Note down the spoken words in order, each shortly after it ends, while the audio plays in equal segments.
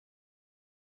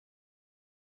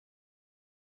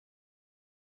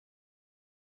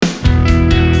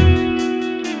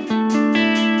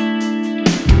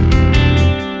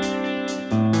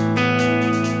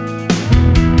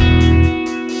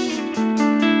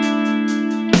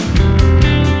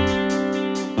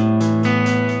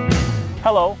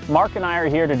Hello, Mark and I are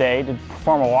here today to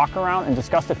perform a walk around and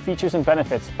discuss the features and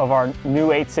benefits of our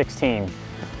new 816.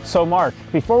 So Mark,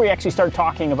 before we actually start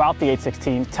talking about the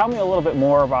 816, tell me a little bit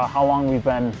more about how long we've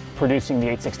been producing the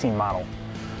 816 model.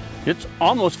 It's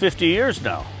almost 50 years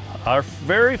now. Our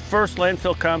very first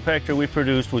landfill compactor we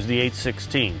produced was the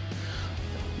 816,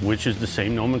 which is the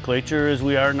same nomenclature as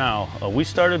we are now. We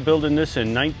started building this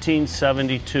in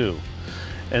 1972.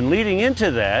 And leading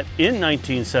into that, in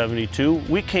 1972,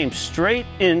 we came straight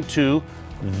into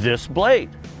this blade.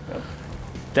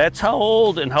 That's how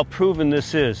old and how proven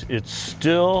this is. It's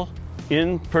still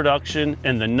in production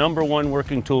and the #1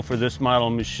 working tool for this model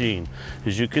machine.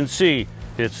 As you can see,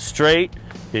 it's straight,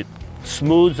 it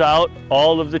smooths out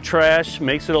all of the trash,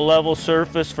 makes it a level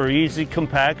surface for easy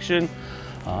compaction.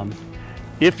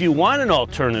 If you want an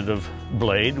alternative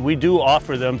blade, we do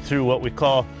offer them through what we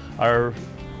call our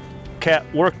CAT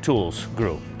Work Tools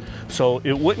group. So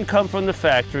it wouldn't come from the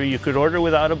factory. You could order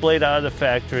without a blade out of the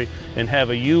factory and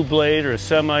have a U blade or a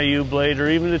semi-U blade or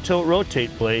even a tilt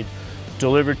rotate blade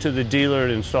delivered to the dealer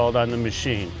and installed on the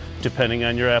machine, depending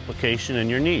on your application and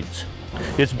your needs.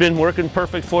 It's been working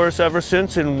perfect for us ever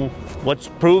since, and what's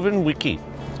proven, we keep.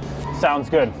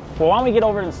 Sounds good. Well, why don't we get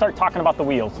over and start talking about the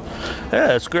wheels? Yeah,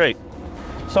 that's great.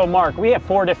 So Mark, we have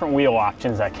 4 different wheel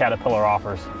options that Caterpillar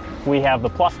offers. We have the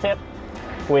plus tip,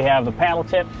 we have the paddle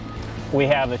tip, we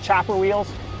have the chopper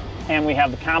wheels, and we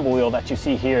have the combo wheel that you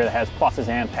see here that has pluses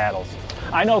and paddles.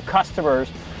 I know customers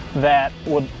that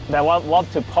love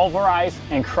to pulverize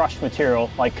and crush material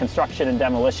like construction and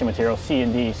demolition material, C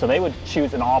and D, so they would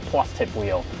choose an all plus tip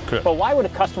wheel. Correct. But why would a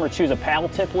customer choose a paddle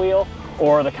tip wheel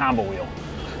or the combo wheel?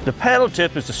 The paddle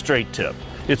tip is a straight tip.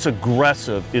 It's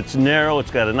aggressive, it's narrow,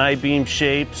 it's got an I-beam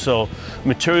shape, so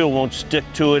material won't stick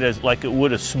to it like it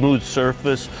would a smooth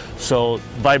surface. So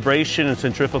vibration and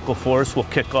centrifugal force will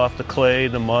kick off the clay,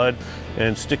 the mud,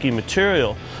 and sticky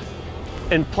material.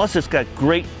 And plus it's got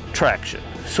great traction.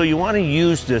 So you want to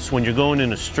use this when you're going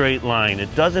in a straight line.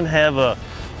 It doesn't have a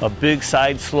big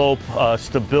side slope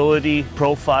stability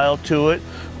profile to it,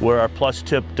 where our plus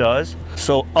tip does.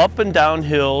 So up and down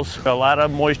hills, a lot of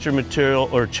moisture material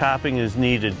or chopping is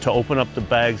needed to open up the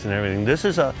bags and everything. This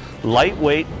is a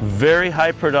lightweight, very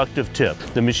high productive tip.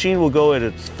 The machine will go at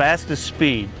its fastest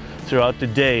speed throughout the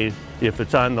day if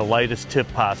it's on the lightest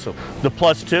tip possible. The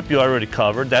plus tip you already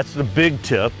covered, that's the big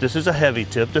tip. This is a heavy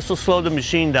tip. This will slow the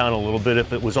machine down a little bit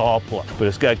if it was all plus, but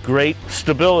it's got great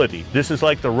stability. This is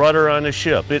like the rudder on a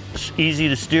ship. It's easy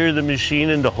to steer the machine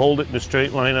and to hold it in a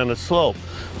straight line on a slope.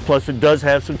 Plus it does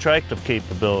have some tractive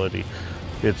capability.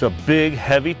 It's a big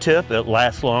heavy tip. It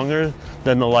lasts longer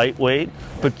than the lightweight,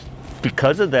 but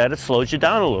because of that it slows you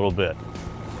down a little bit.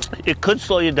 It could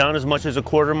slow you down as much as a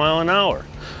 1/4 mile an hour.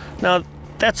 Now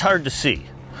that's hard to see,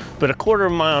 but a 1/4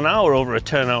 mile an hour over a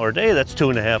 10-hour day, that's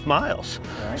 2.5 miles.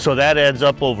 Right. So that adds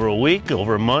up over a week,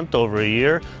 over a month, over a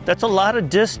year. That's a lot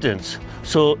of distance.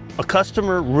 So a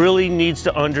customer really needs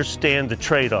to understand the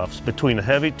trade-offs between a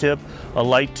heavy tip, a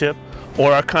light tip,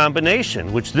 or a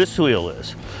combination, which this wheel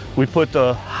is. We put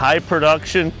the high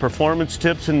production performance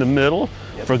tips in the middle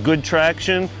for good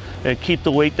traction and keep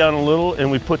the weight down a little,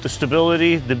 and we put the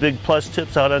stability, the big plus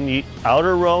tips out on the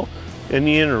outer row and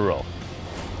the inner row.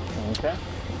 Okay.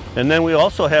 And then we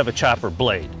also have a chopper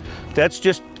blade. That's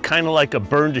just kind of like a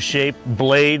burn to shape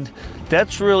blade.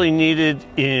 That's really needed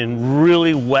in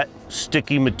really wet,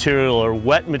 sticky material, or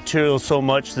wet material so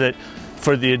much that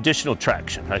for the additional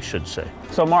traction, I should say.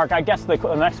 So Mark, I guess the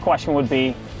next question would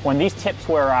be, when these tips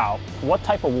wear out, what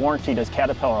type of warranty does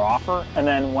Caterpillar offer? And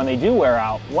then when they do wear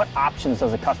out, what options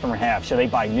does a customer have? Should they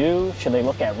buy new? Should they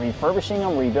look at refurbishing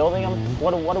them, rebuilding them?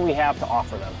 What do we have to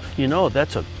offer them? You know,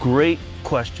 that's a great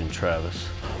question, Travis.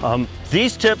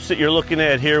 These tips that you're looking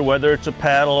at here, whether it's a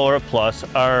paddle or a plus,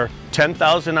 are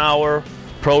 10,000 hour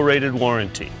prorated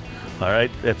warranty. All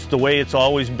right, that's the way it's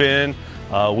always been.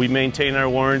 We maintain our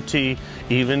warranty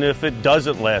even if it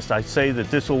doesn't last. I say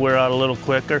that this will wear out a little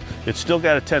quicker. It's still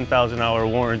got a 10,000 hour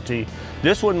warranty.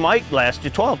 This one might last you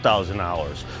 12,000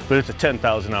 hours, but it's a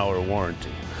 10,000 hour warranty.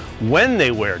 When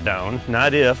they wear down,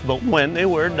 not if, but when they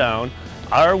wear down,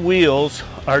 our wheels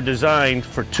are designed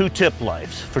for 2 tip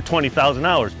lives, for 20,000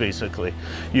 hours basically.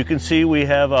 You can see we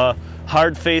have a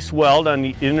hard face weld on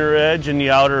the inner edge and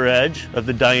the outer edge of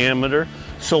the diameter.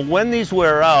 So when these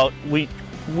wear out,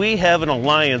 we have an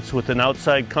alliance with an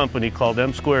outside company called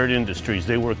M2 Industries.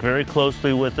 They work very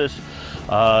closely with us.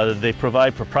 They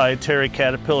provide proprietary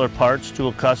Caterpillar parts to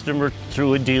a customer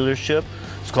through a dealership.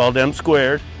 It's called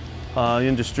M2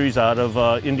 Industries out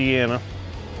of Indiana.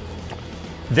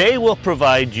 They will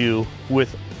provide you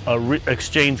with a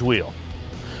exchange wheel.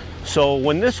 So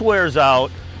when this wears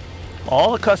out,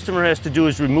 All the customer has to do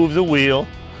is remove the wheel,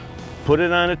 put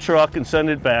it on a truck and send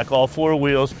it back, all 4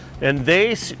 wheels, and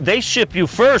they ship you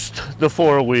first the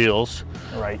 4 wheels.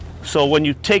 Right. So when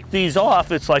you take these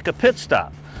off, it's like a pit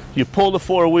stop. You pull the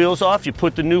 4 wheels off, you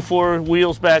put the new 4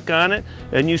 wheels back on it,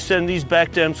 and you send these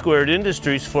back to M Squared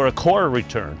Industries for a core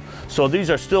return. So these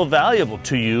are still valuable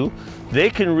to you. They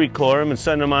can recore them and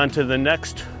send them on to the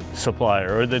next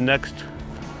supplier or the next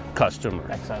customer.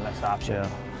 Next option. Yeah.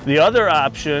 The other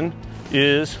option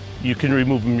is you can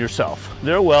remove them yourself.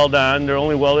 They're weld-on, they're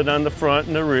only welded on the front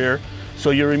and the rear.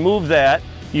 So you remove that,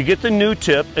 you get the new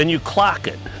tip and you clock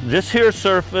it. This here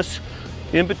surface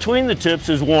in between the tips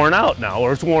is worn out now,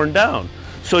 or it's worn down.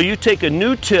 So you take a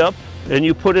new tip and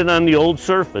you put it on the old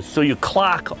surface. So you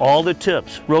clock all the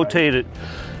tips, rotate it,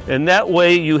 and that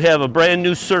way you have a brand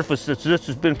new surface that this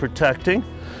has been protecting,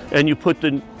 and you put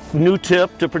the new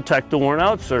tip to protect the worn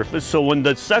out surface. So when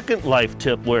the second life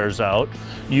tip wears out,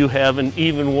 you have an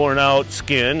even worn out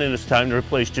skin, and it's time to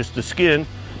replace just the skin,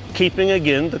 keeping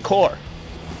again the core.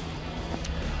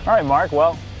 All right, Mark,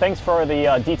 well, thanks for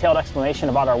the detailed explanation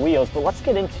about our wheels, but let's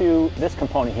get into this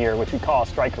component here, which we call a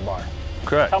striker bar.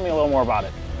 Correct. Tell me a little more about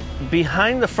it.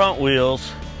 Behind the front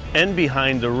wheels and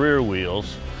behind the rear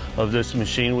wheels of this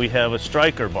machine, we have a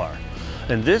striker bar.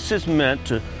 And this is meant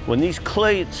to, when these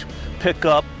cleats pick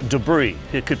up debris,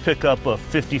 it could pick up a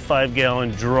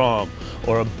 55-gallon drum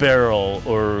or a barrel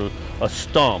or a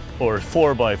stump or a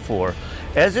 4x4.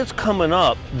 As it's coming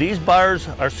up, these bars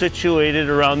are situated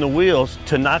around the wheels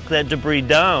to knock that debris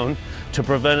down to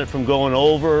prevent it from going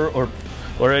over or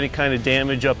any kind of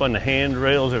damage up on the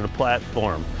handrails or the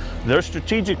platform. They're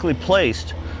strategically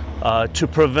placed to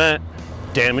prevent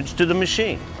damage to the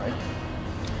machine. Right.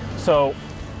 So,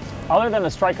 other than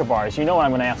the striker bars, you know what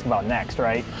I'm going to ask about next,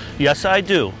 right? Yes, I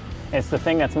do. It's the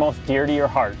thing that's most dear to your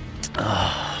heart.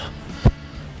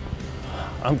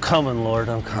 I'm coming, Lord,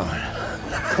 I'm coming.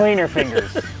 Cleaner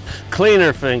fingers.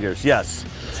 Cleaner fingers, yes.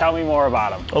 Tell me more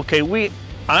about them. Okay,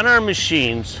 on our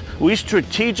machines, we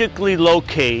strategically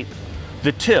locate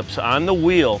the tips on the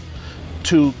wheel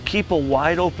to keep a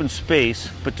wide open space,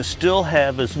 but to still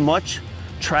have as much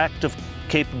tractive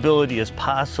capability as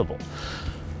possible.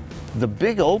 The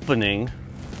big opening,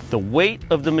 the weight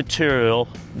of the material,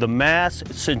 the mass,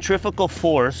 centrifugal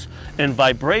force, and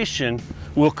vibration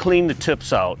will clean the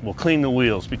tips out, will clean the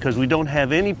wheels, because we don't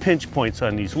have any pinch points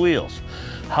on these wheels.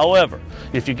 However,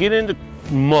 if you get into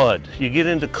mud, you get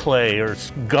into clay or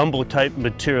gumbo type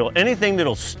material, anything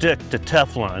that'll stick to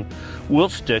Teflon will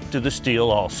stick to the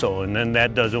steel also, and then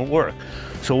that doesn't work.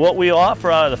 So what we offer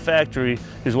out of the factory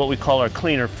is what we call our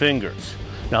cleaner fingers.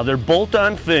 Now they're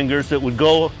bolt-on fingers that would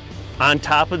go on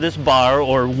top of this bar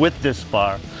or with this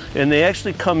bar, and they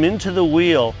actually come into the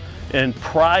wheel and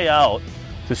pry out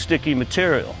the sticky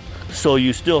material. So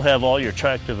you still have all your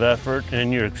tractive effort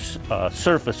and your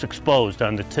surface exposed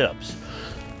on the tips.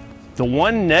 The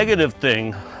one negative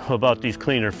thing about these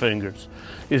cleaner fingers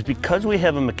is because we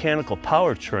have a mechanical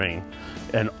powertrain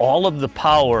and all of the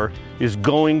power is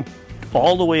going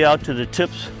all the way out to the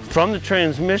tips from the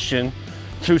transmission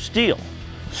through steel.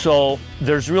 So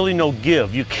there's really no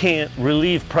give. You can't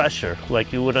relieve pressure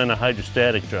like you would on a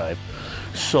hydrostatic drive.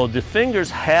 So the fingers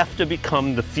have to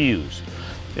become the fuse.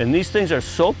 And these things are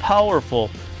so powerful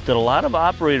that a lot of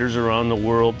operators around the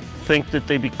world think that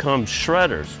they become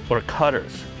shredders or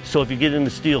cutters. So if you get into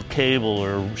steel cable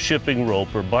or shipping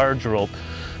rope or barge rope,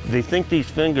 they think these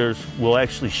fingers will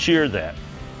actually shear that,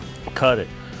 cut it.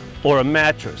 Or a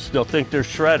mattress, they'll think they're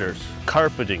shredders.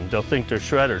 Carpeting, they'll think they're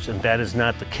shredders, and that is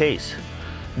not the case.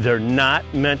 They're not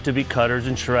meant to be cutters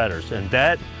and shredders, and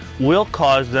that will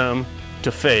cause them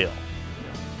to fail.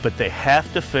 But they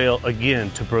have to fail again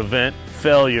to prevent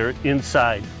failure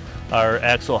inside our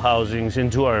axle housings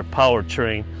into our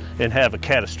powertrain and have a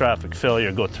catastrophic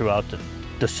failure go throughout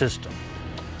the system.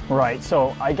 Right,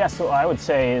 so I guess what I would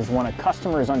say is when a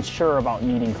customer is unsure about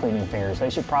needing cleaning fingers,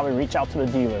 they should probably reach out to the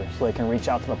dealer so they can reach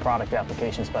out to the product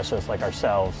application specialists like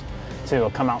ourselves to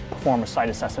come out and perform a site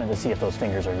assessment to see if those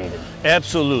fingers are needed.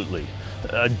 Absolutely.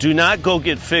 Do not go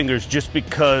get fingers just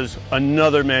because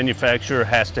another manufacturer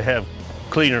has to have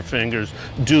cleaner fingers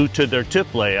due to their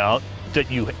tip layout, that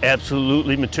you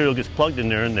absolutely, material gets plugged in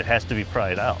there and it has to be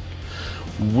pried out.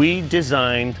 We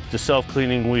designed the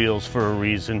self-cleaning wheels for a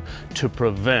reason, to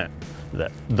prevent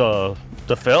the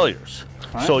failures.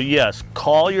 Right. So yes,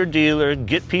 call your dealer,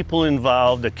 get people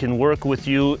involved that can work with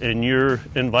you in your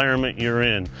environment you're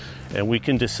in, and we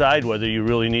can decide whether you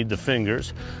really need the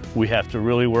fingers. We have to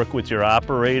really work with your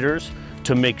operators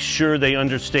to make sure they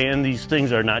understand these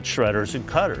things are not shredders and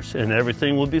cutters, and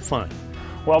everything will be fine.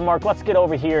 Well, Mark, let's get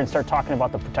over here and start talking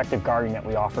about the protective guarding that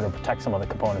we offer to protect some of the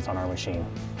components on our machine.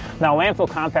 Now, landfill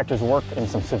compactors work in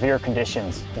some severe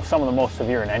conditions, some of the most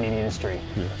severe in any industry.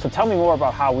 Yeah. So tell me more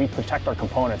about how we protect our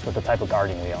components with the type of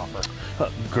guarding we offer.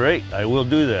 Great, I will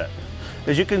do that.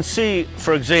 As you can see,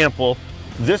 for example,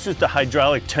 this is the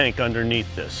hydraulic tank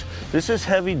underneath this. This is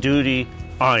heavy duty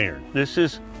iron. This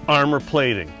is armor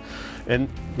plating. And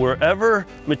wherever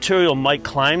material might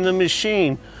climb the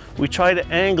machine, we try to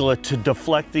angle it to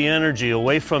deflect the energy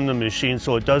away from the machine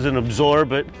so it doesn't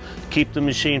absorb it, keep the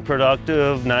machine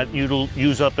productive, not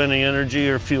use up any energy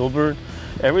or fuel burn.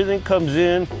 Everything comes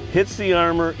in, hits the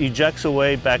armor, ejects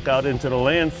away, back out into the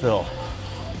landfill.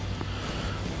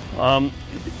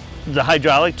 The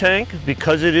hydraulic tank,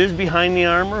 because it is behind the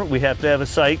armor, we have to have a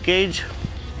sight gauge,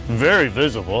 very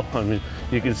visible. I mean,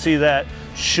 you can see that.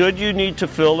 Should you need to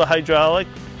fill the hydraulic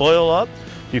oil up,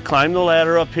 you climb the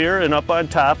ladder up here, and up on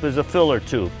top is a filler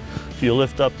tube. So you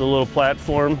lift up the little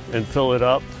platform and fill it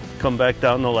up, come back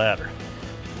down the ladder.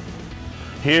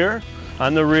 Here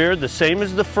on the rear, the same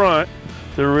as the front,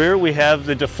 the rear we have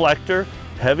the deflector,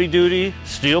 heavy duty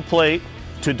steel plate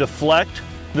to deflect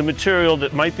the material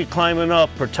that might be climbing up,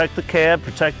 protect the cab,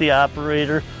 protect the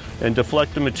operator, and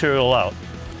deflect the material out.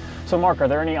 So Mark, are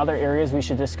there any other areas we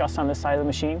should discuss on this side of the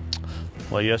machine?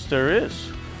 Well, yes, there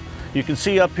is. You can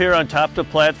see up here on top of the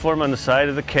platform on the side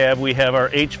of the cab, we have our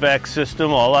HVAC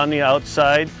system all on the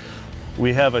outside.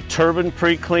 We have a turbine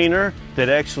pre-cleaner that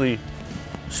actually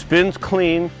spins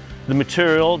clean the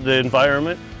material, the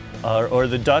environment, or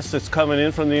the dust that's coming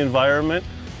in from the environment,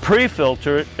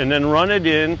 pre-filter it, and then run it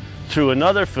in through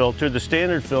another filter, the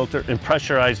standard filter, and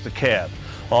pressurize the cab.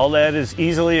 All that is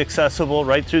easily accessible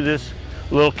right through this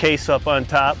little case up on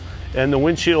top, and the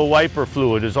windshield wiper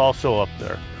fluid is also up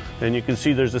there. And you can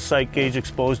see there's a sight gauge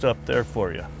exposed up there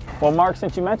for you. Well, Mark,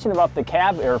 since you mentioned about the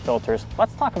cab air filters,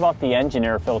 let's talk about the engine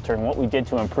air filter and what we did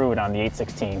to improve it on the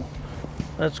 816.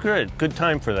 That's good. Good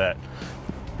time for that.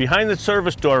 Behind the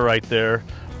service door right there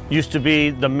used to be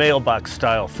the mailbox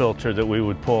style filter that we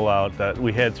would pull out that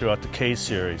we had throughout the K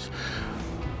series.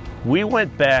 We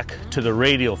went back to the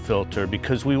radial filter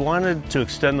because we wanted to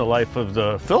extend the life of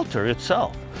the filter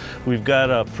itself. We've got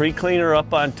a pre-cleaner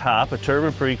up on top, a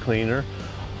turbine pre-cleaner,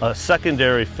 a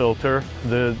secondary filter,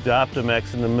 the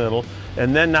Optimax in the middle,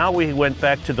 and then now we went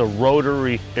back to the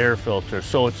rotary air filter.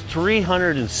 So it's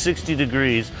 360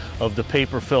 degrees of the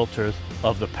paper filters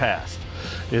of the past.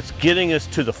 It's getting us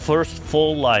to the first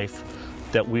full life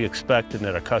that we expect and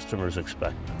that our customers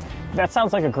expect. That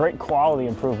sounds like a great quality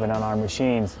improvement on our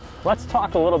machines. Let's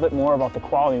talk a little bit more about the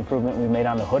quality improvement we made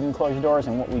on the hood enclosure doors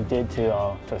and what we did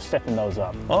to stiffen those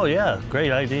up. Oh yeah,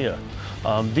 great idea.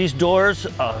 These doors,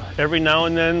 every now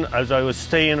and then, as I was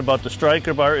saying about the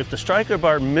striker bar, if the striker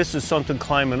bar misses something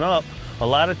climbing up, a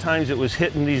lot of times it was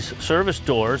hitting these service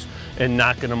doors and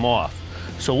knocking them off.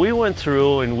 So we went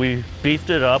through and we beefed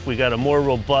it up. We got a more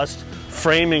robust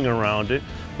framing around it.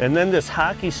 And then this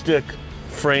hockey stick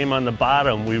frame on the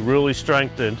bottom, we really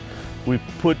strengthened. We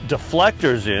put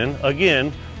deflectors in.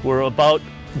 Again, we're about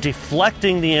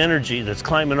deflecting the energy that's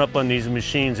climbing up on these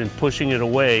machines and pushing it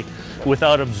away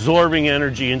without absorbing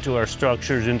energy into our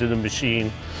structures, into the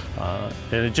machine.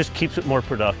 And it just keeps it more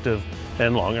productive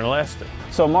and longer lasting.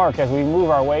 So Mark, as we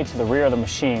move our way to the rear of the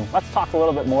machine, let's talk a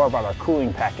little bit more about our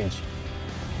cooling package.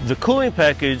 The cooling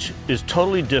package is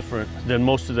totally different than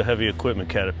most of the heavy equipment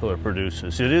Caterpillar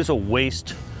produces. It is a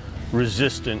waste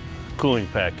resistant cooling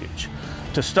package.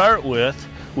 To start with,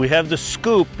 we have the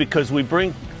scoop because we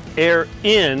bring air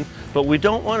in, but we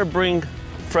don't want to bring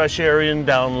fresh air in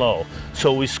down low.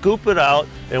 So we scoop it out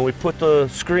and we put the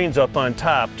screens up on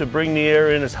top to bring the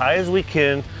air in as high as we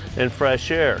can and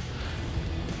fresh air.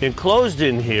 Enclosed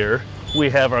in here, we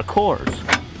have our cores.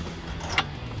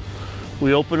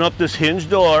 We open up this hinge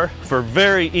door for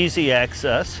very easy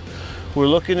access. We're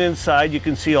looking inside. You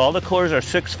can see all the cores are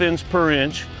 6 fins per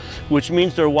inch, which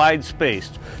means they're wide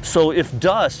spaced. So if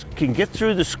dust can get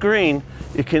through the screen,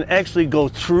 it can actually go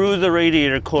through the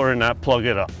radiator core and not plug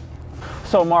it up.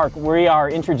 So Mark, we are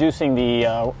introducing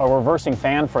a reversing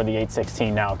fan for the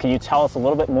 816 now. Can you tell us a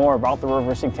little bit more about the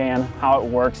reversing fan, how it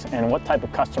works, and what type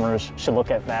of customers should look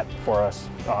at that for us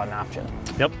an option?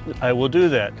 Yep, I will do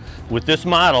that. With this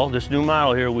model, this new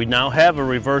model here, we now have a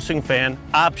reversing fan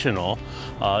optional.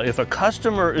 If a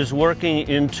customer is working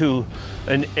into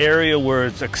an area where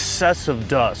it's excessive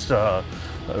dust, a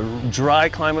dry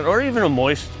climate, or even a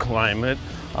moist climate,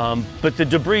 but the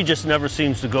debris just never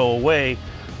seems to go away,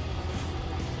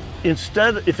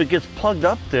 instead, if it gets plugged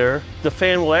up there, the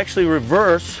fan will actually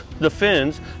reverse the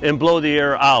fins and blow the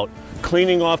air out,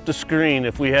 cleaning off the screen.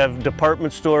 If we have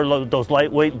department store, those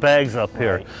lightweight bags up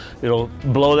here, Right. It'll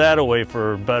blow that away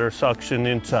for better suction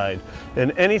inside.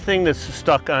 And anything that's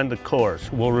stuck on the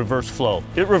cores will reverse flow.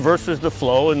 It reverses the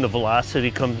flow and the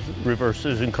velocity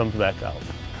reverses and comes back out.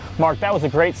 Mark, that was a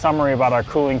great summary about our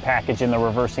cooling package and the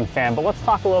reversing fan, but let's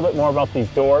talk a little bit more about these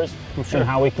doors and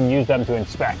how we can use them to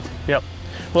inspect. Yep.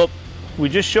 Well, we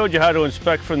just showed you how to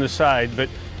inspect from the side, but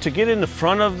to get in the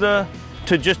front of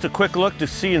to just a quick look to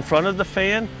see in front of the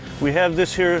fan, we have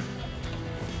this here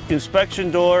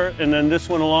inspection door and then this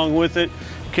one along with it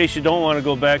in case you don't want to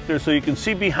go back there, so you can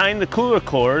see behind the cooler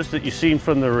cores that you've seen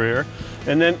from the rear,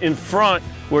 and then in front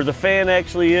where the fan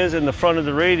actually is in the front of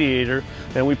the radiator.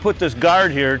 And we put this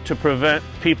guard here to prevent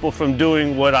people from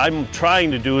doing what I'm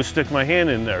trying to do, is stick my hand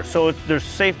in there. So there's a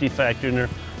safety factor in there,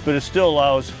 but it still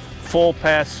allows full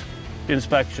pass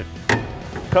inspection.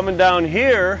 Coming down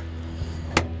here,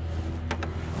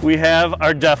 we have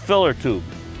our DEF filler tube.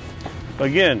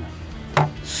 Again,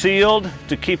 sealed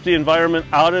to keep the environment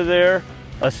out of there.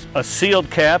 A sealed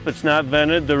cap, it's not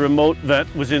vented. The remote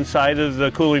vent was inside of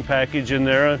the cooling package in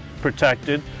there,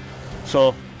 protected.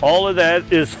 So all of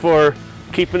that is for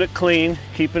keeping it clean,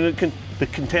 keeping the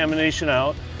contamination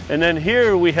out. And then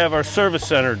here we have our service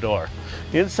center door.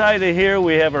 Inside of here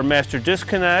we have our master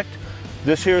disconnect.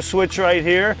 This here switch right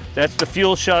here, that's the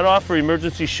fuel shutoff for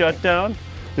emergency shutdown.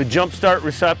 The jump start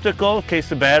receptacle in case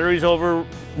the battery's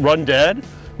run dead.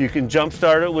 You can jump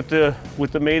start it with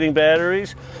the mating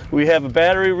batteries. We have a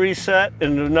battery reset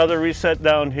and another reset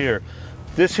down here.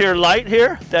 This here light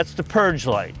here, that's the purge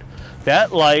light.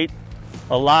 That light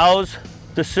allows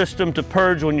the system to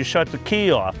purge when you shut the key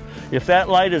off. If that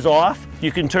light is off,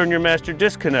 you can turn your master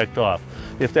disconnect off.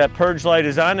 If that purge light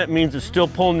is on, it means it's still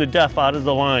pulling the DEF out of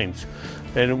the lines.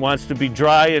 And it wants to be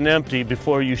dry and empty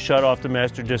before you shut off the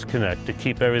master disconnect to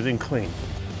keep everything clean.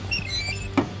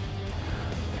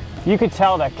 You could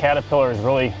tell that Caterpillar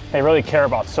they really care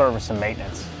about service and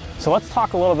maintenance. So let's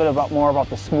talk a little bit more about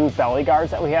the smooth belly guards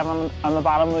that we have on the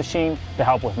bottom of the machine to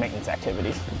help with maintenance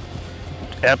activities.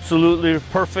 Absolutely,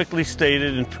 perfectly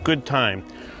stated in good time.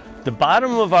 The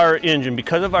bottom of our engine,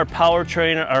 because of our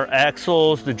powertrain, our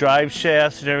axles, the drive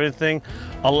shafts and everything,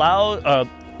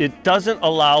 it doesn't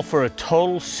allow for a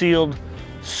total sealed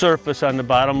surface on the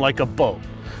bottom like a boat.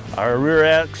 Our rear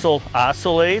axle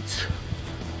oscillates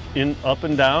up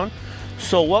and down.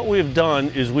 So what we've done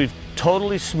is we've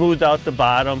totally smoothed out the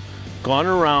bottom, gone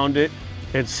around it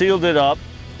and sealed it up,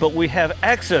 but we have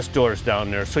access doors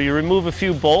down there. So you remove a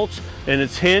few bolts and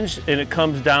it's hinged and it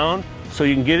comes down so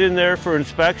you can get in there for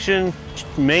inspection,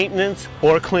 maintenance,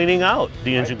 or cleaning out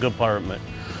the engine compartment.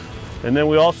 And then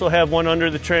we also have one under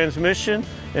the transmission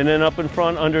and then up in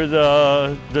front under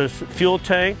the fuel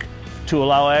tank to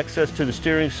allow access to the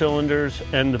steering cylinders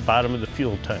and the bottom of the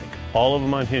fuel tank. All of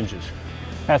them on hinges.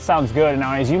 That sounds good.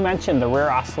 Now, as you mentioned, the rear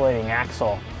oscillating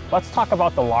axle, let's talk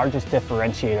about the largest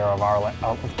differentiator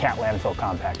of Cat Landfill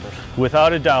Compactors.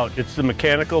 Without a doubt, it's the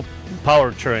mechanical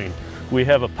powertrain. We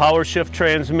have a power shift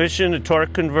transmission, a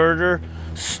torque converter,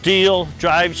 steel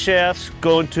drive shafts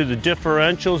going to the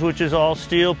differentials, which is all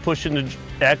steel, pushing the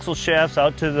axle shafts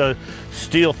out to the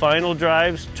steel final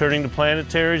drives, turning the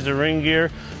planetaries, the ring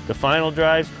gear, the final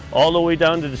drives, all the way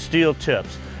down to the steel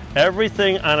tips.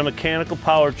 Everything on a mechanical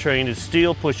powertrain is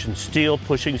steel pushing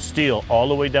steel, all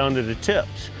the way down to the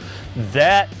tips.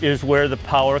 That is where the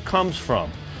power comes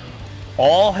from.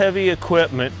 All heavy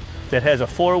equipment that has a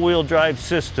four-wheel drive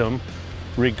system,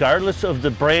 regardless of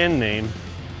the brand name,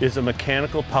 is a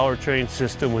mechanical powertrain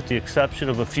system with the exception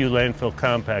of a few landfill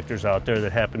compactors out there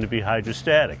that happen to be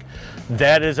hydrostatic.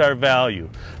 That is our value.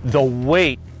 The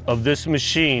weight of this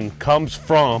machine comes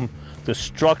from the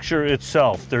structure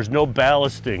itself. There's no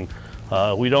ballasting.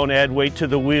 We don't add weight to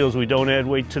the wheels. We don't add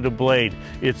weight to the blade.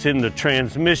 It's in the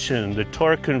transmission, the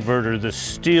torque converter, the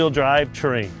steel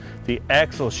drivetrain, the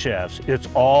axle shafts. It's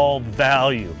all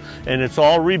value, and it's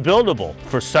all rebuildable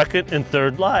for second and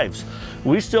third lives.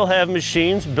 We still have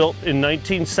machines built in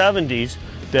 1970s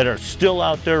that are still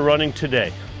out there running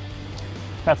today.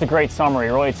 That's a great summary.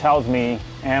 It really tells me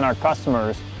and our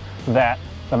customers that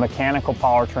the mechanical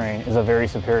powertrain is a very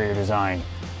superior design.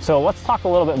 So let's talk a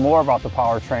little bit more about the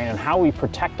powertrain and how we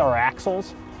protect our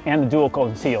axles and the dual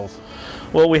cone seals.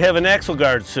 Well, we have an axle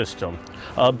guard system.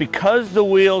 Because the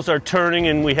wheels are turning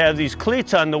and we have these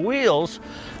cleats on the wheels,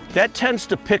 that tends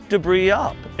to pick debris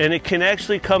up, and it can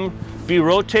actually be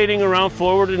rotating around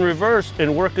forward and reverse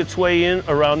and work its way in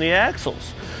around the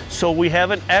axles. So we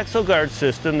have an axle guard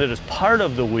system that is part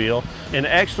of the wheel and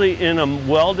actually in a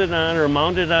welded on or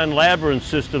mounted on labyrinth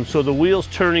system. So the wheel's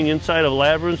turning inside of a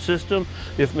labyrinth system.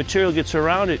 If material gets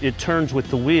around it, it turns with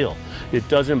the wheel. It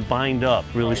doesn't bind up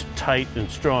really tight and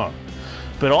strong.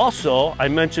 But also, I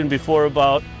mentioned before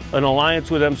about an alliance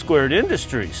with M²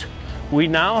 Industries. We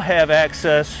now have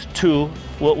access to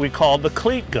what we call the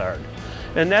Cleat guard.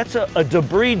 And that's a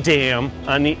debris dam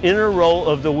on the inner row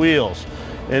of the wheels.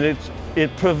 And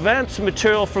it prevents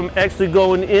material from actually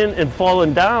going in and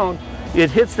falling down. It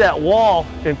hits that wall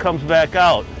and comes back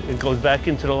out. It goes back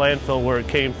into the landfill where it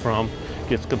came from,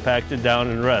 gets compacted down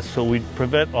and rests. So we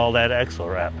prevent all that axle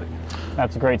wrapping.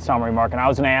 That's a great summary, Mark. And I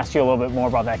was going to ask you a little bit more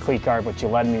about that Cleat guard, but you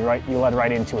led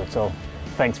right into it. So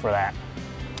thanks for that.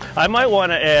 I might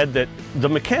want to add that the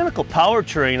mechanical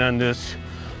powertrain on this,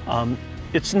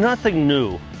 it's nothing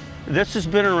new. This has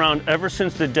been around ever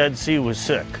since the Dead Sea was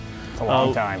sick. It's a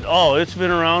long time. Oh, it's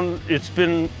been around, it's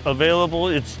been available.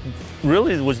 It's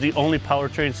really was the only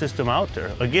powertrain system out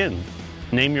there. Again,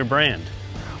 name your brand.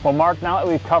 Well, Mark, now that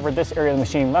we've covered this area of the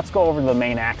machine, let's go over to the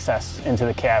main access into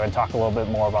the cab and talk a little bit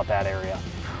more about that area.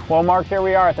 Well, Mark, here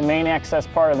we are at the main access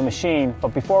part of the machine,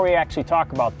 but before we actually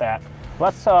talk about that,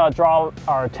 let's draw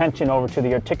our attention over to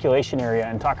the articulation area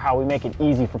and talk how we make it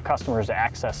easy for customers to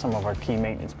access some of our key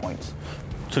maintenance points.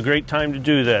 It's a great time to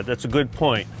do that. That's a good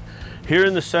point. Here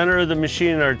in the center of the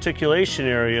machine, our articulation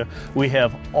area, we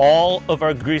have all of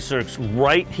our grease zerks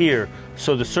right here.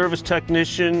 So the service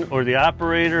technician or the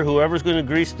operator, whoever's going to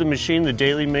grease the machine, the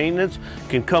daily maintenance,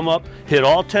 can come up, hit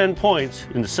all 10 points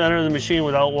in the center of the machine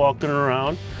without walking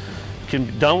around. Can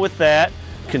be done with that,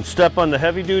 can step on the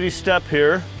heavy duty step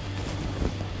here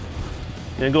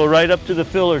and go right up to the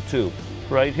filler tube,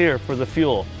 right here for the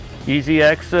fuel. Easy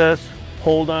access,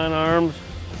 hold on arms.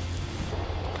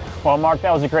 Well, Mark,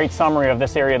 that was a great summary of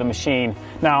this area of the machine.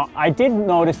 Now, I did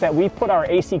notice that we put our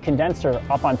AC condenser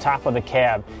up on top of the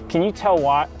cab. Can you tell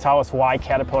us why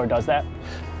Caterpillar does that?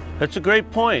 That's a great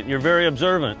point. You're very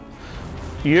observant.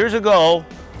 Years ago,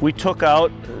 we took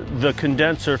out the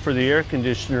condenser for the air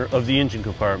conditioner of the engine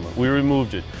compartment. We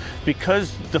removed it.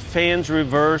 Because the fans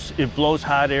reverse, it blows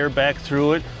hot air back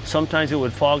through it. Sometimes it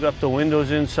would fog up the windows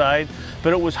inside,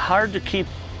 but it was hard to keep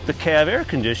the cab air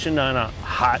conditioned on a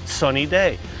hot, sunny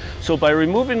day. So by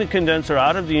removing the condenser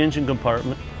out of the engine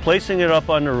compartment, placing it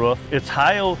up on the roof, it's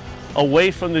high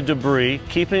away from the debris,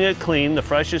 keeping it clean, the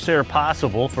freshest air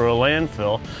possible for a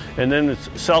landfill, and then it's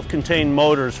self-contained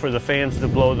motors for the fans to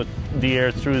blow the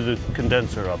air through the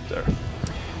condenser up there.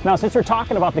 Now, since we're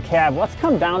talking about the cab, let's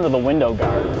come down to the window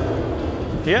guard.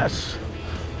 Yes,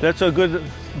 that's a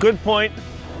good point.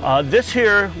 This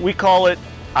here, we call it,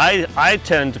 I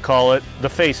tend to call it the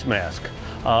face mask.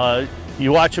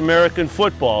 You watch American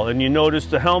football and you notice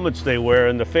the helmets they wear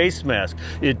and the face mask.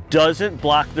 It doesn't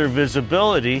block their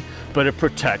visibility, but it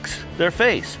protects their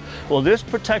face. Well, this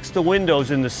protects the windows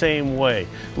in the same way.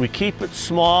 We keep it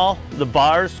small, the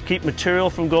bars keep material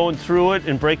from going through it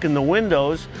and breaking the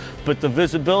windows, but the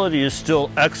visibility is still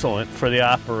excellent for the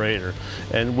operator.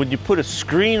 And when you put a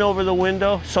screen over the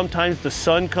window, sometimes the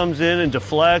sun comes in and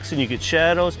deflects and you get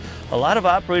shadows. A lot of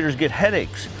operators get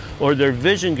headaches or their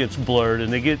vision gets blurred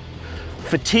and they get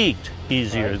fatigued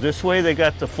easier. Right. This way they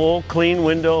got the full clean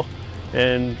window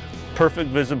and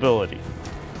perfect visibility.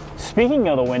 Speaking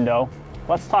of the window,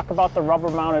 let's talk about the rubber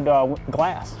mounted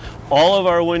glass. All of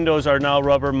our windows are now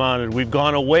rubber mounted. We've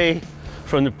gone away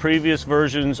from the previous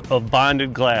versions of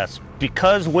bonded glass.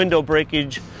 Because window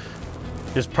breakage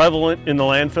is prevalent in the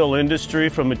landfill industry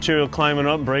from material climbing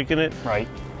up and breaking it. Right.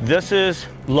 This is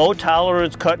low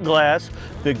tolerance cut glass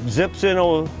that zips in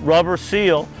a rubber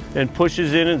seal and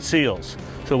pushes in and seals.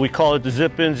 So we call it the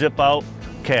zip in, zip out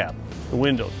cab, the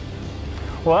windows.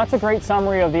 Well, that's a great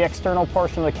summary of the external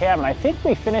portion of the cab, and I think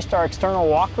we finished our external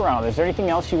walk around. Is there anything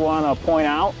else you want to point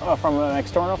out from an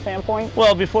external standpoint?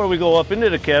 Well, before we go up into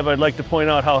the cab, I'd like to point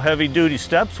out how heavy duty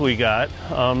steps we got.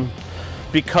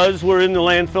 Because we're in the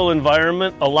landfill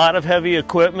environment, a lot of heavy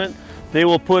equipment, they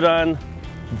will put on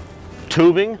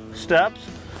tubing steps.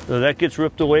 So that gets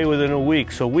ripped away within a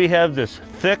week. So we have this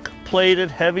thick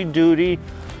plated, heavy duty,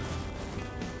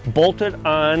 bolted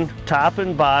on top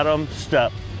and bottom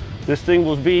step. This thing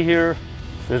will be here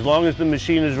as long as the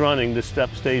machine is running. The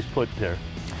step stays put there.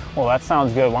 Well, that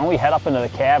sounds good. Why don't we head up into the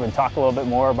cab and talk a little bit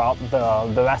more about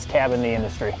the best cab in the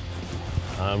industry?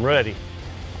 I'm ready.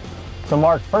 So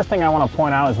Mark, first thing I want to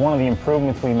point out is one of the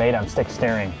improvements we made on stick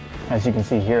steering. As you can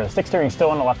see here, the stick steering is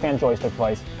still in the left-hand joystick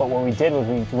place, but what we did was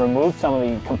we removed some of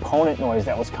the component noise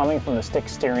that was coming from the stick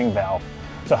steering valve.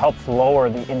 So it helps lower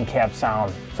the in-cab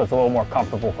sound, so it's a little more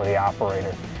comfortable for the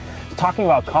operator. So talking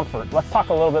about comfort, let's talk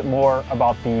a little bit more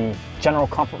about the general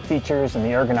comfort features and the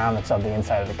ergonomics of the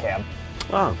inside of the cab.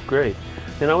 Oh, great.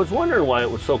 And I was wondering why it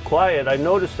was so quiet. I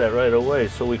noticed that right away.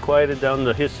 So we quieted down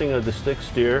the hissing of the stick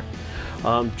steer.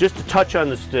 Just to touch on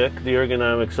the stick, the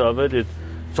ergonomics of it,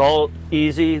 it's all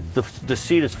easy. The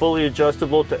seat is fully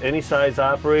adjustable to any size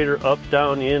operator, up,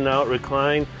 down, in, out,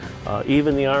 recline.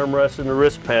 Even the armrest and the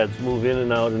wrist pads move in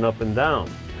and out and up and down.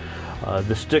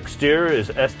 The stick steer is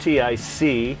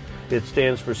STIC. It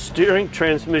stands for Steering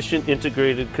Transmission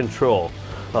Integrated Control.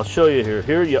 I'll show you here.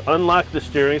 Here you unlock the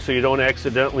steering so you don't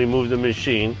accidentally move the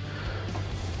machine.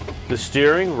 The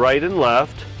steering, right and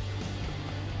left,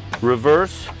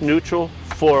 reverse, neutral,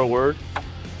 forward,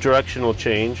 directional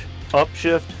change,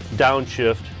 upshift,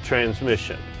 downshift,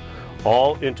 transmission,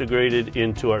 all integrated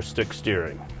into our stick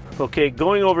steering. Okay,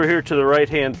 going over here to the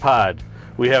right-hand pod,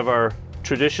 we have our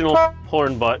traditional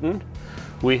horn button.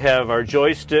 We have our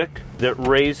joystick that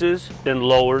raises and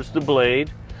lowers the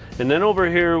blade. And then over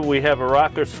here we have a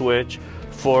rocker switch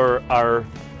for our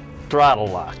throttle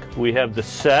lock. We have the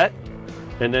set,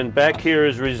 and then back here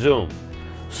is resume.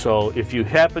 So if you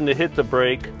happen to hit the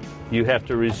brake, you have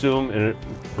to resume and it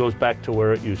goes back to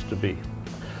where it used to be.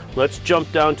 Let's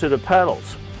jump down to the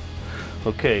pedals.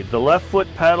 Okay, the left foot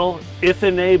pedal, if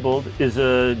enabled, is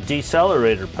a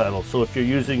decelerator pedal. So if you're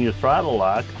using your throttle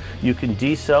lock, you can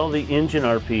decel the engine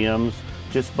RPMs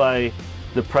just by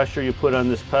the pressure you put on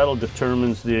this pedal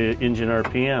determines the engine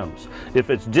RPMs. If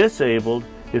it's disabled,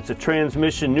 it's a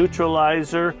transmission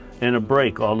neutralizer and a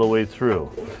brake all the way through.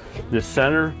 The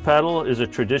center pedal is a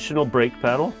traditional brake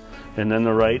pedal, and then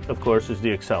the right, of course, is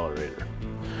the accelerator.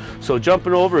 So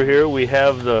jumping over here, we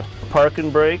have the park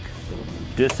and brake,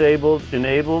 disabled,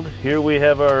 enabled. Here we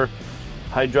have our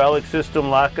hydraulic system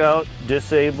lockout,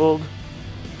 disabled,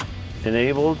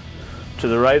 enabled. To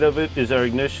the right of it is our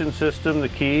ignition system, the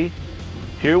key.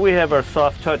 Here we have our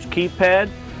soft touch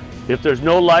keypad. If there's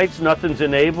no lights, nothing's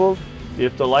enabled.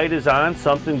 If the light is on,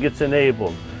 something gets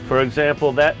enabled. For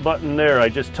example, that button there, I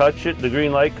just touch it, the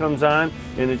green light comes on,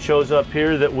 and it shows up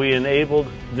here that we enabled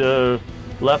the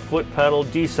left foot pedal,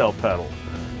 decel pedal.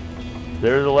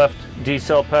 There, the left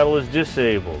decel pedal is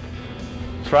disabled.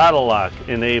 Throttle lock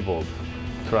enabled.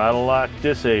 Throttle lock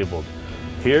disabled.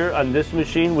 Here on this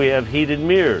machine we have heated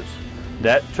mirrors.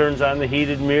 That turns on the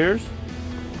heated mirrors,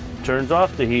 turns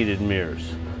off the heated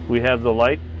mirrors. We have the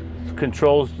light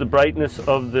controls the brightness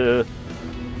of the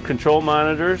control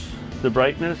monitors, the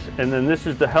brightness, and then this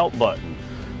is the help button.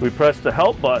 We press the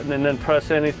help button and then press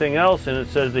anything else and it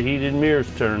says the heated mirrors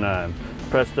turn on.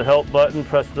 Press the help button,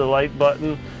 press the light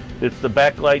button. It's the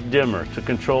backlight dimmer to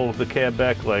control the cab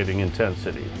backlighting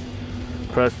intensity.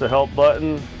 Press the help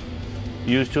button,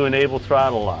 used to enable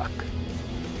throttle lock.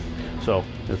 So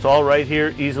it's all right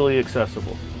here, easily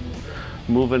accessible.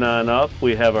 Moving on up,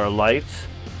 we have our lights.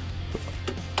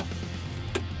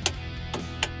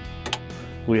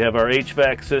 We have our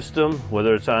HVAC system,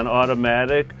 whether it's on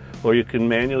automatic or you can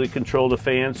manually control the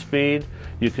fan speed.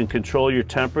 You can control your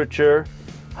temperature,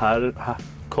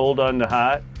 cold on to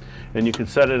hot, and you can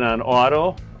set it on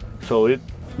auto so it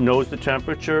knows the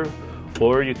temperature,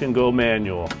 or you can go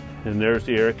manual. And there's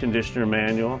the air conditioner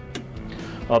manual.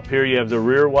 Up here you have the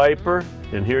rear wiper,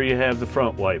 and here you have the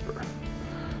front wiper.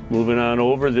 Moving on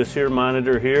over, this here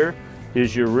monitor here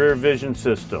is your rear vision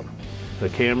system. The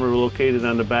camera located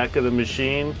on the back of the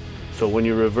machine, so when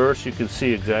you reverse you can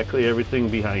see exactly everything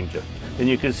behind you. And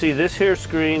you can see this here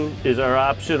screen is our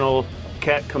optional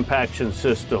CAT compaction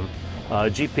system,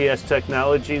 GPS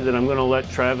technology that I'm going to let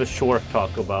Travis Schwartz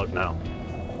talk about now.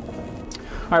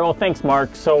 All right, well, thanks,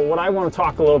 Mark. So what I want to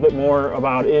talk a little bit more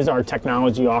about is our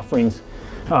technology offerings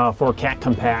for CAT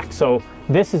Compact. So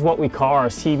this is what we call our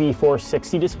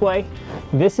CV460 display.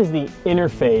 This is the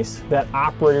interface that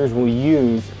operators will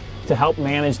use to help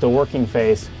manage the working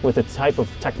face with the type of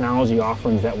technology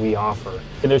offerings that we offer.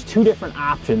 And there's two different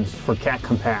options for CAT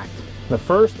Compact. The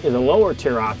first is a lower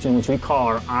tier option, which we call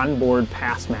our onboard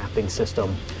pass mapping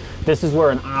system. This is where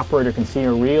an operator can see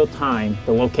in real time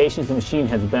the locations the machine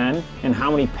has been and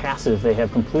how many passes they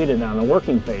have completed on the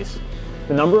working face.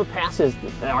 The number of passes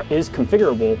is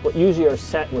configurable, but usually are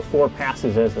set with 4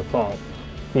 passes as default.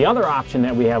 The other option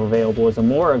that we have available is a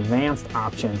more advanced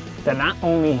option that not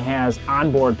only has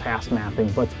onboard pass mapping,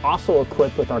 but it's also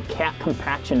equipped with our CAT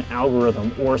compaction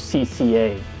algorithm, or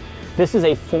CCA. This is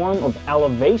a form of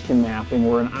elevation mapping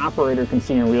where an operator can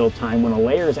see in real time when a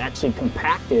layer is actually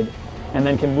compacted and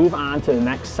then can move on to the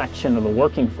next section of the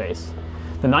working face.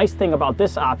 The nice thing about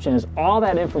this option is all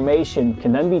that information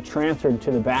can then be transferred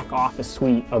to the back office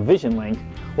suite of VisionLink,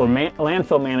 where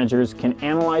landfill managers can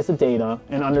analyze the data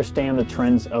and understand the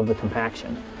trends of the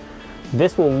compaction.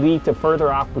 This will lead to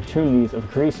further opportunities of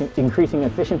increasing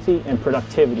efficiency and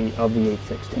productivity of the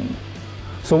 816.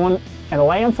 So when a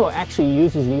landfill actually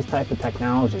uses these type of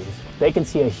technologies, they can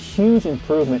see a huge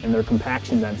improvement in their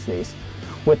compaction densities.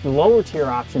 With the lower tier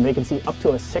option, they can see up to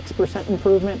a 6%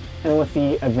 improvement, and with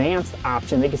the advanced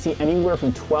option, they can see anywhere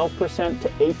from 12% to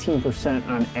 18%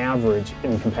 on average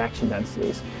in compaction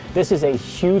densities. This is a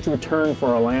huge return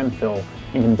for a landfill,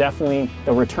 and can definitely,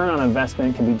 the return on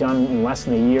investment can be done in less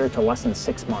than a year to less than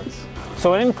 6 months.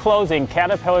 So in closing,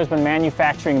 Caterpillar's been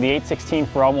manufacturing the 816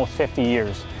 for almost 50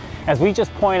 years. As we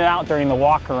just pointed out during the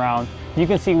walk around, you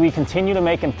can see we continue to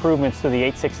make improvements to the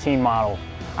 816 model.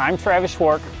 I'm Travis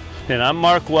Schwark. And I'm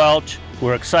Mark Welch.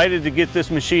 We're excited to get this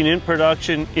machine in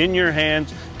production, in your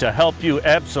hands, to help you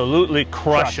absolutely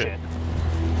crush it.